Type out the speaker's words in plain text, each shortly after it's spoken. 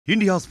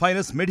India's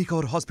finest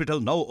Medicover hospital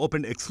now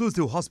opened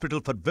exclusive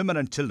hospital for women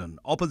and children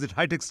opposite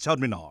High-Tech's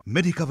Charminar.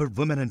 Medicover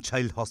Women and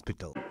Child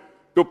Hospital.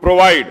 To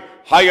provide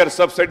higher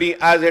subsidy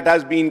as it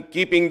has been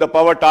keeping the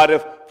power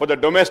tariff for the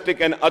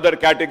domestic and other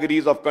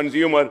categories of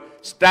consumer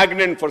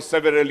stagnant for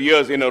several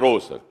years in a row,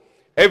 sir.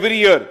 Every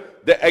year,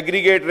 the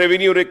aggregate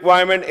revenue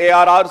requirement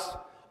ARRs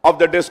of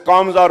the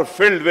DISCOMs are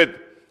filled with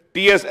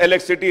TS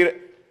Electricity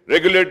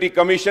Regulatory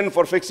Commission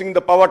for fixing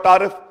the power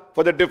tariff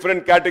for the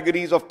different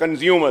categories of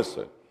consumers,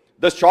 sir.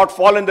 The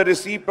shortfall in the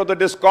receipt of the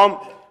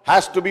DISCOM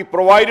has to be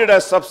provided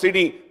as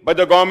subsidy by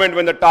the government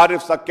when the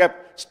tariffs are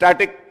kept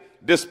static,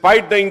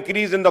 despite the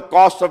increase in the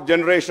cost of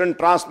generation,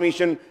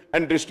 transmission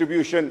and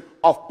distribution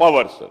of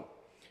power, sir.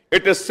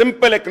 It is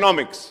simple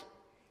economics,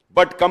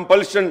 but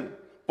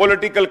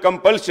political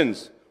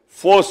compulsions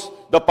force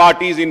the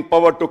parties in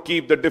power to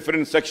keep the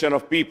different section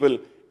of people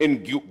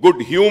in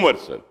good humor,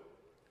 sir.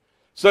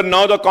 Sir,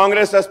 now the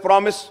Congress has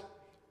promised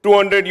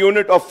 200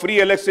 units of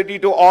free electricity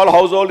to all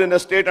households in the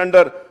state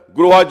under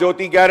Gruha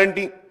Jyoti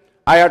guarantee.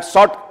 I had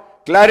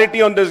sought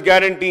clarity on this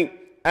guarantee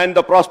and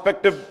the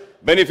prospective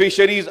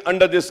beneficiaries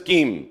under this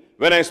scheme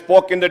when I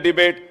spoke in the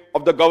debate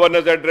of the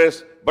governor's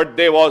address, but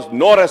there was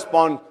no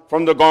response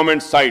from the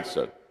government side,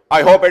 sir.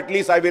 I hope at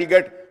least I will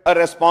get a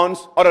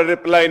response or a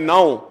reply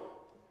now.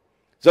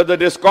 So the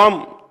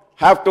DISCOM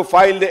have to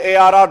file the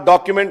ARR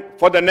document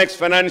for the next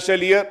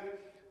financial year,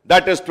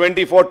 that is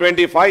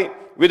 24-25,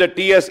 with the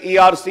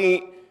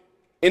TSERC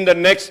in the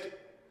next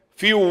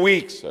few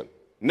weeks, sir.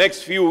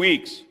 Next few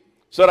weeks.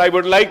 Sir, I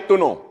would like to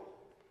know.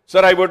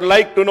 Sir, I would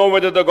like to know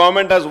whether the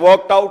government has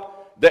worked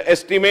out the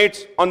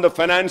estimates on the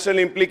financial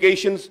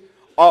implications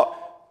of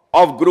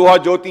Gruha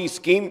Jyoti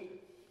scheme.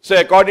 So,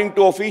 according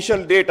to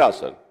official data,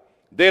 sir,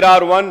 there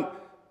are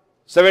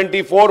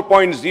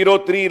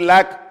 174.03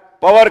 lakh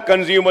power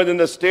consumers in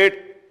the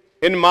state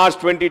in March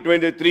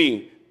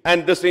 2023,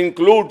 and this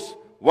includes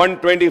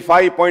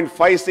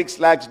 125.56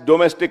 lakhs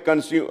domestic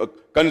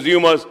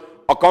consumers,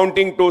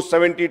 accounting to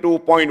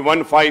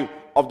 72.15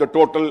 of the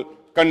total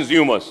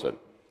consumers, sir.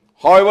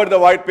 However, the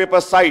white paper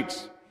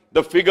cites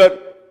the figure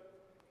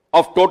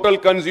of total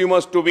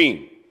consumers to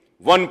be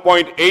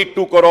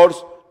 1.82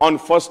 crores on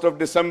 1st of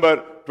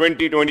December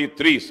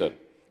 2023, sir.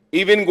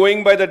 Even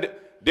going by the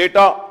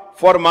data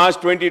for March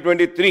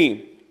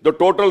 2023, the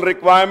total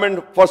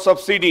requirement for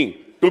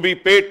subsidy to be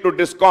paid to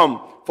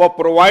DISCOM for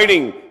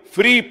providing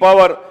free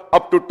power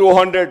up to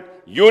 200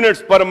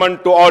 units per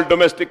month to all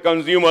domestic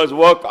consumers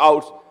works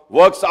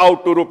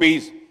out to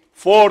rupees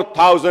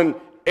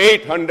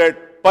 4,800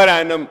 per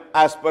annum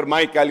as per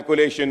my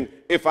calculation.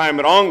 If I am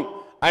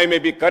wrong, I may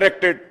be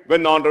corrected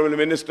when the Honorable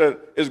Minister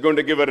is going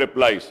to give a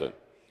reply, sir.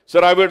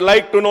 Sir, I would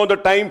like to know the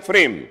time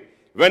frame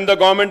when the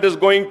government is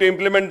going to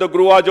implement the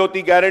Gruha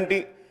Jyoti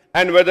guarantee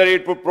and whether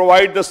it will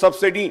provide the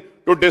subsidy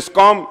to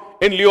DISCOM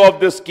in lieu of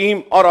this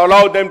scheme or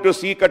allow them to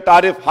seek a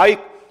tariff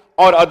hike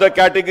or other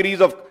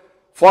categories of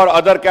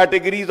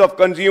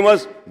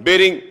consumers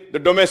bearing the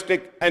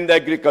domestic and the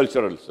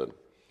agricultural, sir.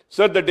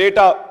 Sir, the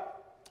data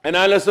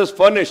analysis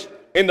furnished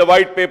in the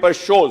white paper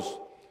shows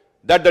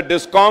that the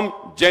DISCOM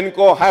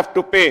Genco have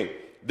to pay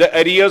the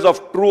arrears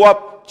of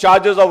true-up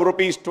charges of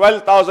rupees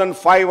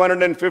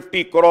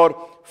 12,550 crore,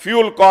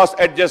 fuel cost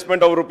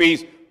adjustment of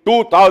rupees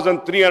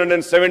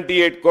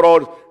 2,378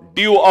 crore,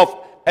 due of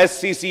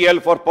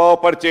SCCL for power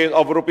purchase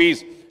of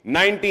rupees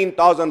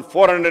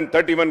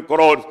 19,431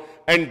 crores,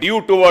 and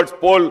due towards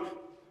coal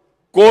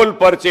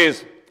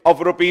purchase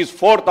of rupees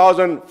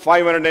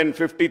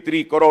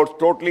 4,553 crores,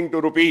 totaling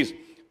to rupees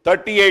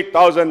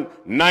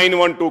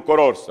 38,912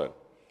 crores, sir.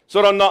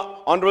 Sir, on the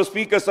Honorable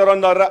Speaker, sir,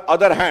 on the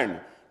other hand,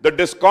 the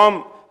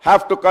DISCOM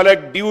have to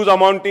collect dues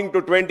amounting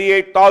to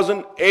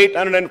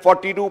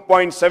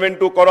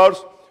 28,842.72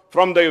 crores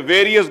from the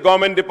various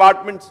government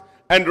departments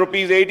and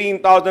rupees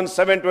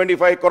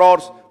 18,725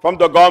 crores from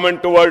the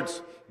government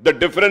towards the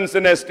difference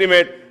in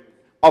estimate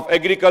of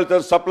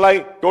agriculture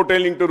supply,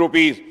 totaling to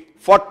rupees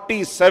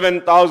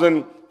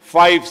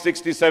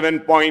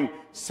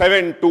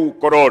 47,567.72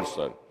 crores,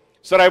 sir.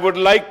 Sir, I would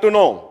like to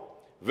know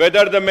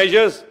whether the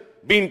measures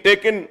being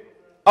taken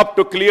up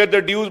to clear the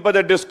dues by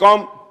the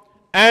DISCOM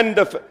and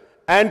to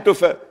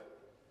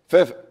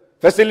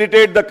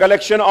facilitate the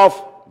collection of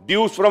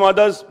dues from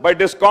others by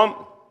DISCOM.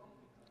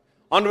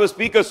 Honorable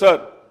Speaker,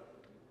 sir,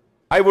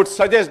 I would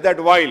suggest that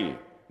while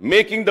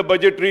making the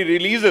budgetary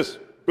releases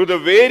to the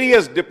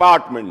various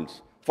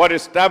departments for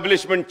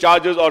establishment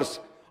charges or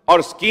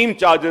scheme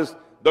charges,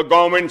 the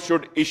government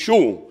should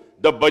issue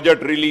the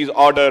budget release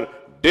order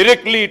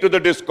directly to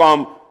the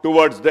DISCOM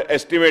towards the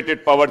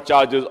estimated power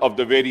charges of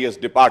the various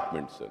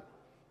departments, sir.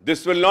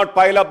 This will not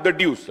pile up the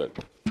dues, sir.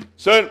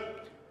 Sir,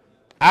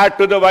 add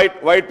to the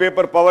white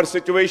paper power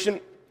situation.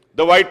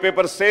 The white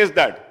paper says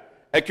that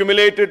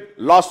accumulated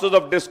losses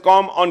of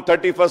DISCOM on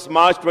 31st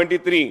March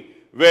 23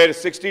 were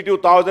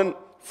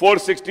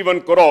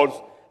 62,461 crores,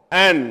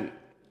 and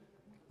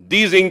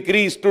these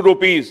increased to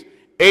rupees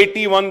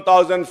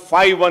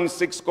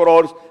 81,516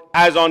 crores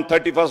as on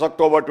 31st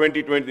October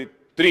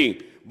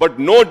 2023, but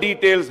no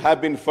details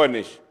have been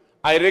furnished.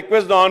 I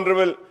request the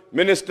Honorable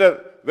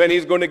Minister when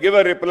he's going to give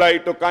a reply,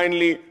 to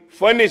kindly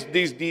furnish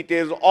these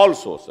details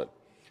also, sir.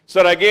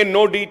 Sir, again,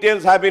 no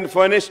details have been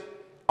furnished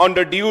on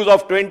the dues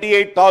of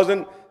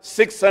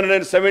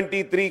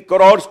 28,673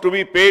 crores to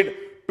be paid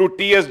to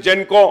TS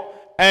Genco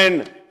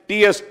and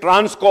TS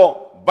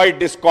Transco by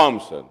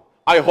Discom, sir.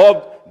 I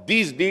hope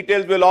these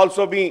details will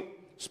also be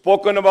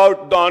spoken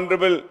about the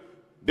Honorable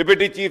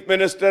Deputy Chief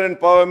Minister and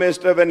Power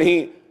Minister when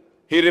he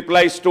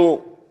replies, sir.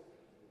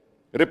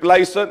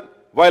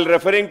 While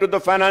referring to the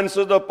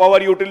finances of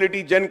power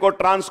utility, Genco,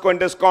 Transco and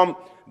Discom,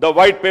 the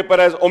white paper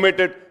has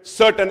omitted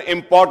certain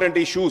important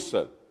issues,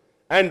 sir.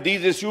 And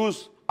these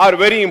issues are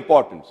very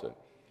important, sir.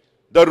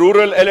 The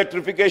Rural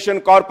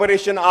Electrification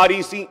Corporation,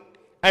 REC,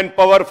 and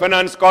Power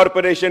Finance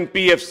Corporation,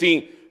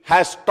 PFC,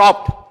 has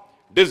stopped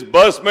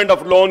disbursement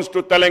of loans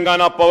to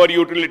Telangana Power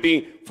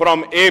Utility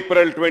from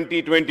April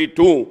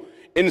 2022,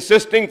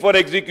 insisting for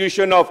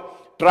execution of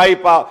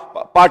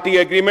tri-party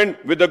agreement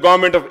with the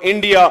Government of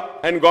India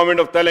and Government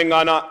of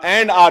Telangana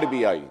and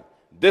RBI.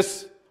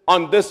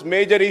 On this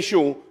major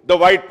issue, the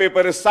white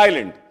paper is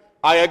silent.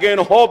 I again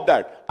hope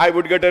that I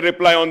would get a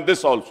reply on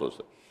this also,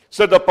 sir.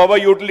 So the power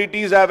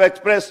utilities have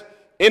expressed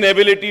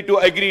inability to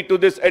agree to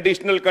this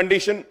additional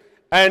condition,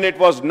 and it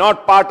was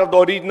not part of the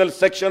original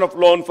section of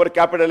loan for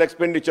capital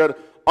expenditure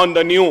on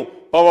the new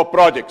power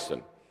projects.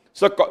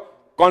 So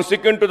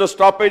consequent to the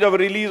stoppage of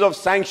release of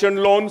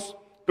sanctioned loans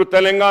to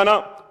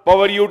Telangana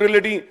Power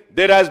Utility,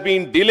 there has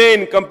been delay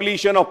in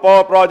completion of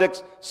power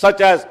projects such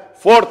as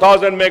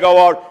 4,000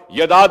 megawatt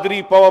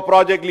Yadadri power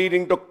project,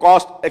 leading to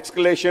cost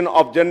escalation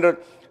of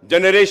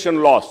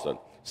generation loss.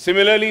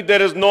 Similarly,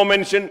 there is no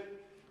mention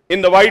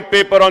in the white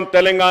paper on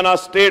Telangana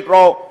state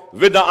row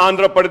with the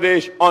Andhra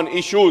Pradesh on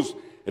issues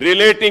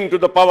relating to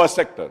the power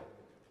sector.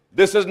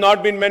 This has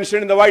not been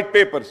mentioned in the white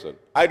paper, sir.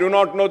 I do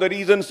not know the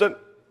reason, sir.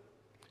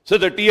 So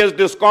the TS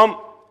Discom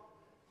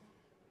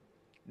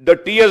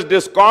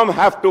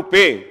have to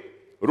pay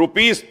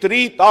rupees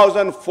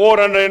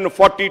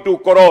 3,442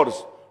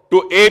 crores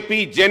to AP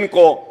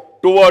Genco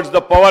towards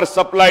the power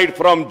supplied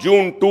from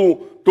June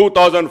 2,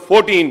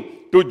 2014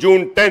 to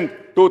June 10,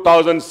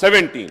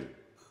 2017.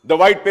 The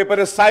white paper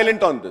is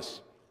silent on this.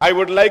 I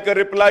would like a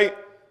reply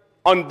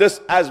on this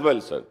as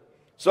well, sir.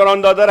 Sir,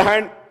 on the other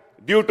hand,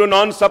 due to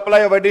non-supply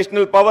of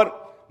additional power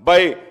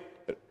by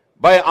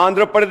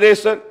Andhra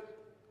Pradesh, sir,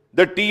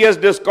 the TS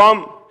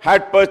Discom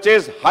had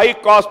purchased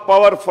high-cost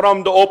power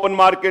from the open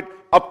market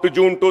up to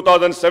June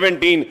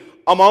 2017,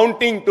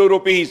 amounting to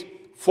rupees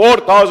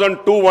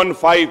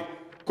 4,215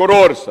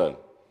 crores, sir.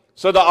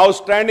 So the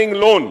outstanding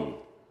loan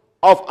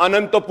of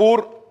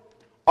Anantapur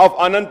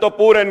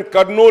and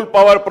Kurnool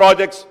power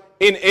projects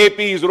in AP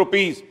is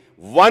rupees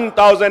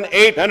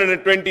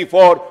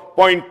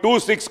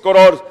 1,824.26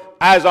 crores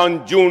as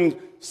on June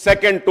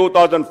 2nd,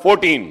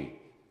 2014.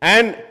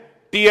 And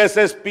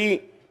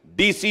TSSP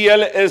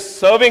DCL is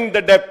serving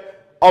the debt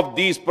of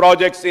these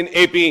projects in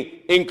AP,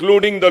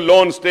 including the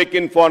loans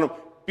taken from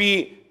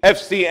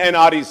PFC and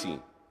REC.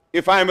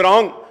 If I am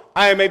wrong,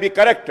 I may be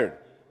corrected.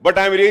 But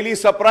I am really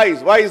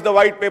surprised. Why is the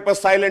white paper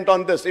silent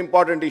on this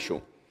important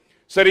issue?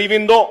 Sir,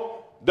 even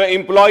though the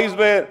employees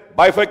were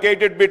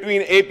bifurcated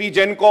between AP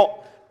Genco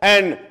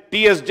and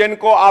TS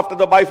Genco after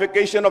the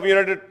bifurcation of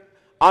United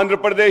Andhra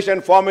Pradesh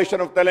and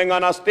formation of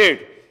Telangana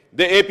state,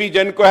 the AP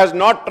Genco has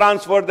not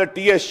transferred the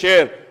TS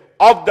share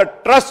of the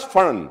trust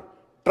fund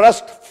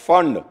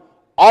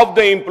of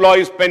the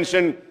employees'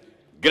 pension,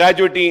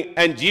 gratuity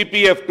and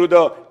GPF to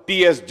the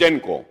TS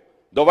Genco.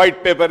 The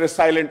white paper is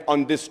silent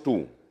on this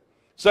too.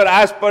 Sir,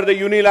 as per the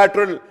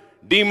unilateral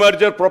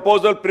demerger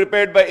proposal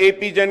prepared by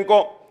AP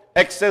Genco,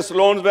 excess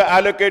loans were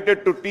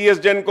allocated to TS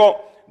Genco.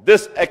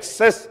 This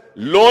excess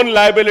loan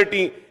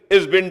liability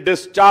is being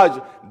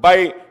discharged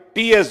by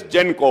TS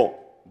Genco.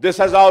 This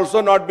has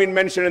also not been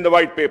mentioned in the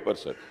white paper,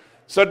 sir.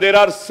 Sir, there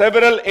are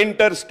several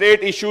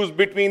interstate issues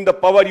between the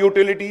power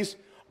utilities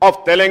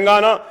of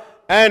Telangana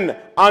and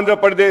Andhra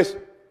Pradesh,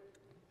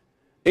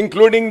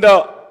 including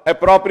the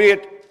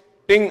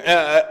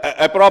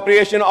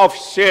appropriation of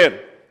share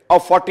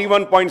of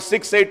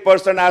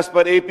 41.68% as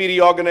per AP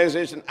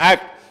Reorganization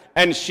Act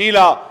and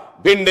Sheila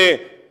Bhinde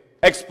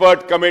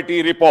Expert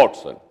Committee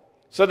reports.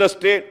 So the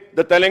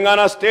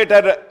Telangana state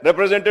had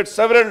represented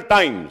several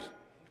times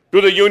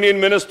to the Union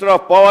Minister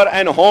of Power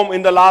and Home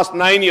in the last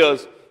 9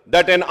 years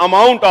that an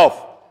amount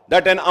of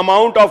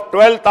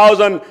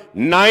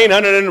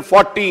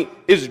 12,940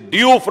 is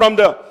due from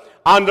the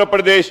Andhra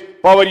Pradesh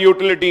Power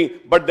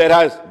Utility, but there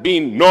has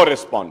been no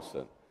response,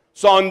 sir.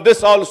 So on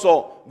this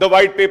also, the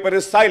white paper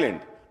is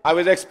silent. I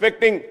was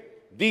expecting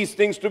these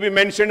things to be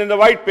mentioned in the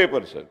white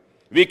paper, sir.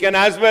 We can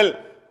as well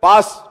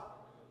pass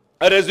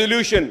a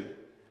resolution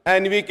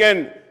and we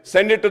can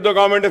send it to the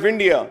Government of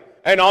India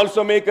and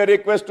also make a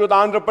request to the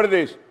Andhra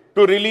Pradesh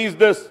to release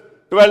this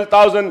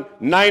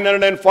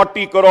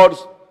 12,940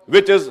 crores,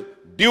 which is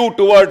due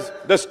towards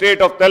the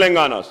state of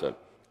Telangana, sir.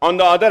 On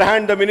the other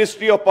hand, the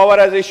Ministry of Power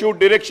has issued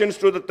directions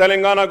to the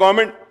Telangana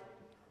government.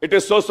 It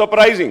is so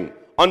surprising.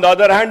 On the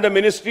other hand, the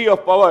Ministry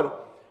of Power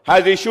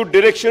has issued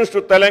directions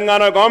to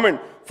Telangana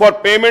government for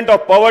payment of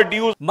power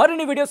dues.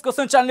 మరిన్ని videos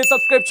కోసం channel ని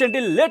subscribe చేయండి,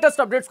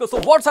 latest updates కోసం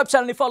WhatsApp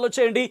channel ని follow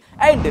చేయండి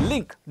and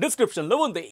link description లో ఉంది.